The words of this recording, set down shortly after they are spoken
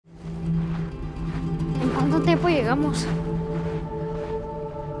¿Cuánto tiempo llegamos?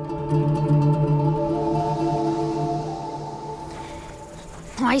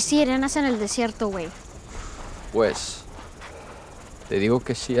 No hay sirenas en el desierto, güey. Pues, te digo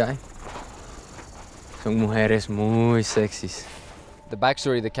que sí hay. Son mujeres muy sexys. The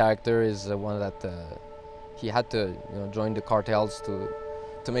backstory of the character is one that he had to join the cartels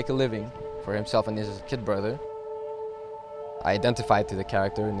to make a living for himself and his kid brother. I identified to the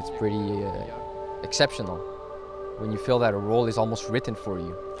character and it's pretty exceptional when you feel that a role is almost written for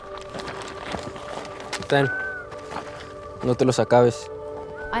you. Ten, no te los acabes.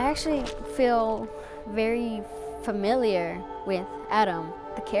 I actually feel very familiar with Adam,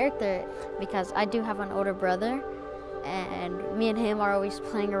 the character, because I do have an older brother, and me and him are always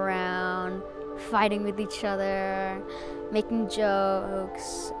playing around, fighting with each other, making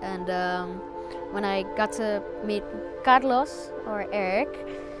jokes, and when I got to meet Carlos, or Eric,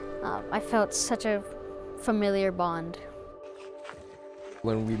 I felt such a familiar bond.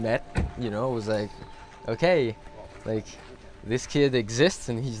 When we met, it was like, okay, like, this kid exists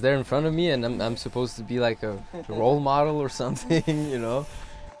and he's there in front of me and I'm supposed to be like a role model or something,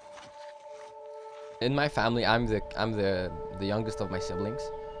 In my family, I'm the youngest of my siblings,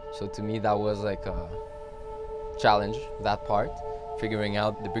 so to me that was like a challenge, that part, figuring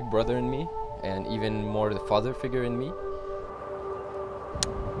out the big brother in me and even more the father figure in me.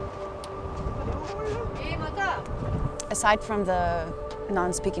 Aside from the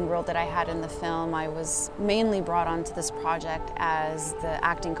non-speaking role that I had in the film, I was mainly brought onto this project as the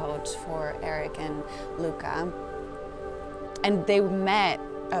acting coach for Eric and Luka. And they met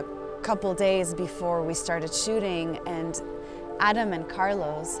a couple days before we started shooting, and Adam and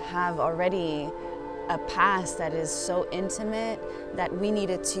Carlos have already a past that is so intimate that we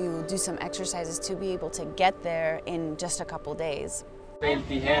needed to do some exercises to be able to get there in just a couple days. Papel,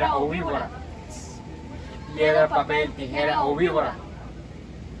 tijera o víbora. Piedra, papel, tijera o víbora.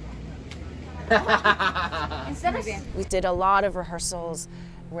 We did a lot of rehearsals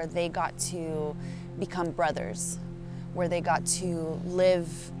where they got to become brothers, where they got to live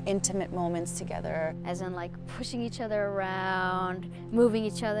intimate moments together. As in like pushing each other around, moving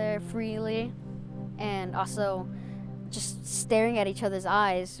each other freely, and also just staring at each other's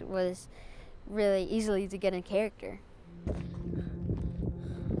eyes was really easily to get in character.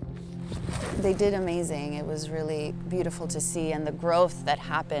 They did amazing. It was really beautiful to see, and the growth that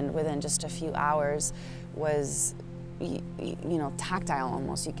happened within just a few hours was, tactile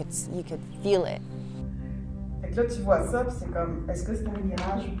almost. You could feel it. Et là, tu vois ça, puis c'est comme, est-ce que c'est un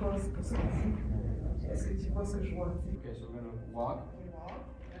mirage ou pas? C'est pas ce qu'on dit. Est-ce que tu vois ce que je vois?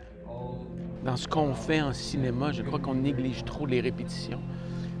 Dans ce qu'on fait en cinéma, je crois qu'on néglige trop les répétitions.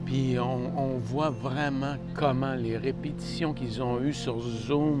 Puis on voit vraiment comment les répétitions qu'ils ont eues sur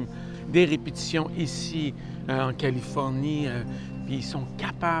Zoom, des répétitions ici en Californie, puis ils sont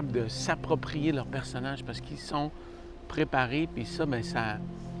capables de s'approprier leur personnage parce qu'ils sont préparés, puis ça, bien,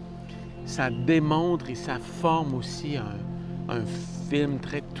 ça démontre et ça forme aussi un film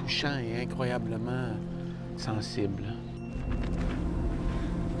très touchant et incroyablement sensible.